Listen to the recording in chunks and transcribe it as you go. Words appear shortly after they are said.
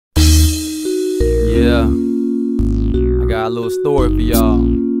got a little story for y'all.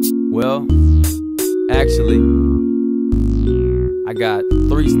 Well, actually, I got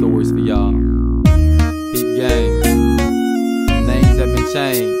 3 stories for y'all. Peep game. Names have been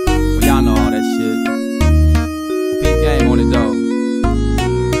changed. Well, y'all know all that shit. Peep game on it though.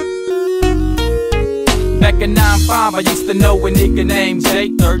 Back in 9-5, I used to know a nigga named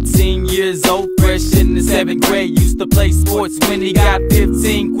Jay. 13 years old, fresh in the 7th grade. Used to play sports when he got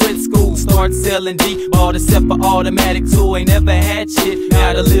 15. Quit school, start selling D. Bought a set for automatic tool, ain't never had shit.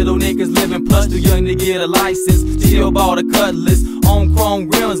 Now the little niggas living plus, too young to get a license. Still bought a Cutlass on chrome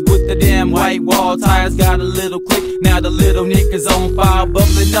rims with the damn white wall tires. Got a little click, now the little niggas on fire.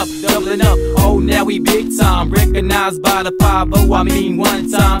 Bubbling up, doubling up, oh now we big time. Recognized by the 5-0, I mean one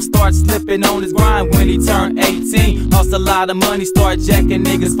time. Start slipping on his grind when he turned 18. Lost a lot of money, start jacking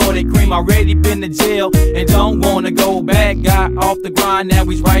niggas for their cream. Already been to jail and don't wanna go back. Got off the grind, now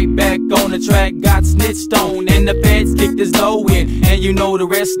he's right back on the track. Got snitched on and the feds kicked his dough in. And you know the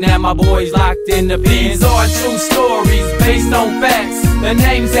rest, now my boys locked in the pens. These are true stories based on facts. The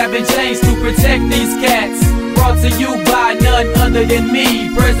names have been changed to protect these cats. Brought to you by none other than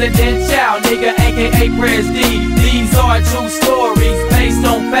me, President Chow, nigga, aka Prez-D. These are true stories based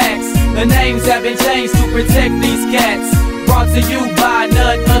on facts. The names have been changed to protect these cats. Brought to you by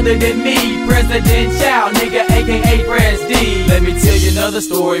none other than me, President Chow, nigga, aka Prez-D. Let me tell you another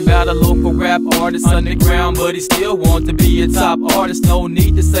story about a local rap artist underground, but he still want to be a top artist. No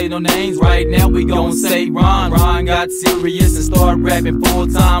need to say no names right now, we gon' say Ron. Ron got serious and started rapping full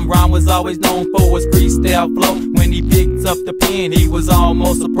time. Ron was always known for his freestyle flow. When he picked up the pen, he was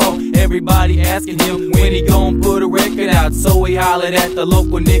almost a pro. Everybody asking him when he gon' put a record out, so he hollered at the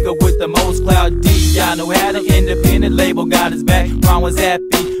local nigga with the most clout. D, y'all know how the independent label got his back. Ron was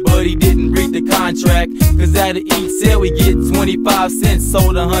happy, but he didn't read the contract, cause out of each sale we get 25 cents.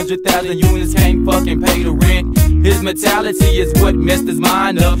 Sold 100,000 units, can't fucking pay the rent. His mentality is what messed his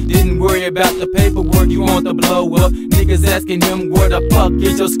mind up. Didn't worry about the paperwork, you want to blow up. Niggas asking him where the fuck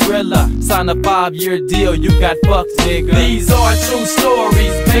is your Skrilla. Sign a 5-year deal, you got fucked, nigga. These are true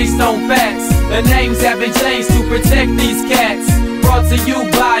stories based on facts. The names have been changed to protect these cats. Brought to you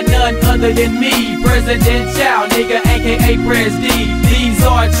by none other than me, President Chow, nigga, aka Prez-D. These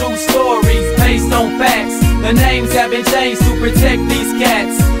are true stories based on facts. The names have been changed to protect these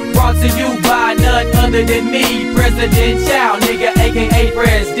cats. Brought to you by none other than me, President Chow, nigga, aka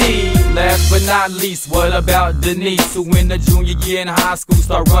Prez-D. Last but not least, what about Denise, who in the junior year in high school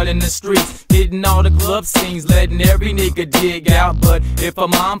start running the streets, hitting all the club scenes, letting every nigga dig out. But if her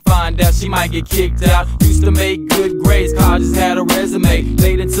mom find out, she might get kicked out. Used to make good grades, colleges had a resume.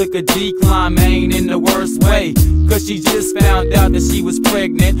 Later took a decline, man, in the worst way, cause she just found out that she was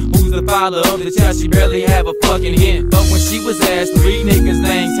pregnant. Who's the father of the child? She barely have a fucking hint. But when she was asked, 3 niggas'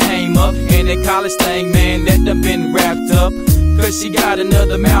 names came up, and that college thing, man, that done been wrapped up. Cause she got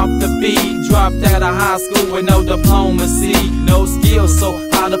another mouth to feed. Dropped out of high school with no diplomacy, no skills, so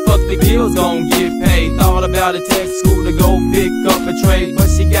how the fuck the bills gon' get paid? Thought about a tech school to go pick up a trade, but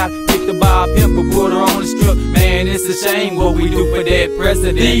she got picked up by a pimp who put her on the strip. Man, it's a shame what we do for that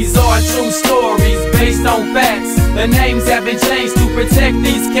president. These are true stories based on facts. The names have been changed to protect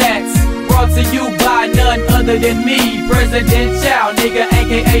these cats. Brought to you by none other than me, President Chow, nigga,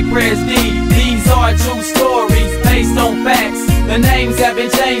 aka Prez-D. These are true stories based on facts. The names have been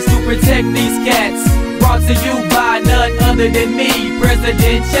changed to protect these cats. Brought to you by none other than me,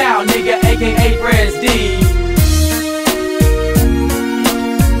 President Chow, nigga, aka Prez-D.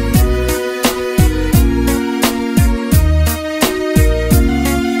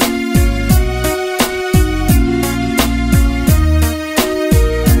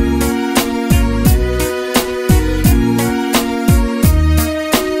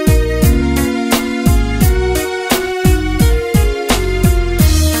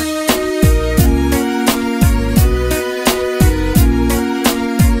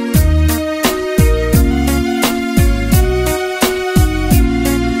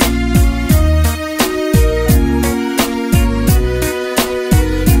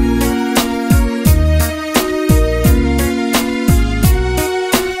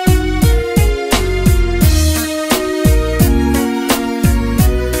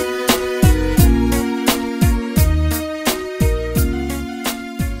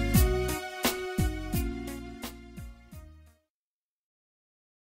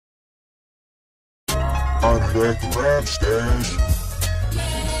 I'm at the TheRapStash.